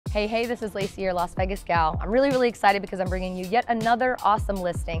Hey, this is Lacey, your Las Vegas gal. I'm really excited because I'm bringing you yet another awesome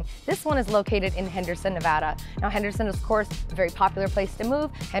listing. This one is located in Henderson, Nevada. Now, Henderson is, of course, a very popular place to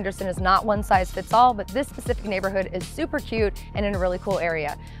move. Henderson is not one size fits all, but this specific neighborhood is super cute and in a really cool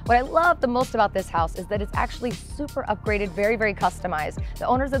area. What I love the most about this house is that it's actually super upgraded, very customized. The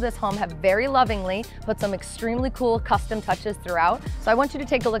owners of this home have very lovingly put some extremely cool custom touches throughout. So I want you to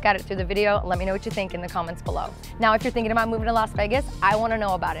take a look at it through the video and let me know what you think in the comments below. Now, if you're thinking about moving to Las Vegas, I want to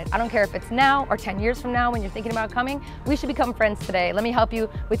know about it. I don't care if it's now or 10 years from now when you're thinking about coming. We should become friends today. Let me help you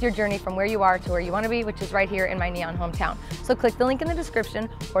with your journey from where you are to where you want to be, which is right here in my neon hometown. So click the link in the description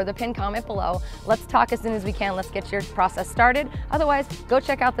or the pinned comment below. Let's talk as soon as we can. Let's get your process started. Otherwise, go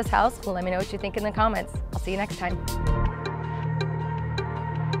check out this house and let me know what you think in the comments. I'll see you next time.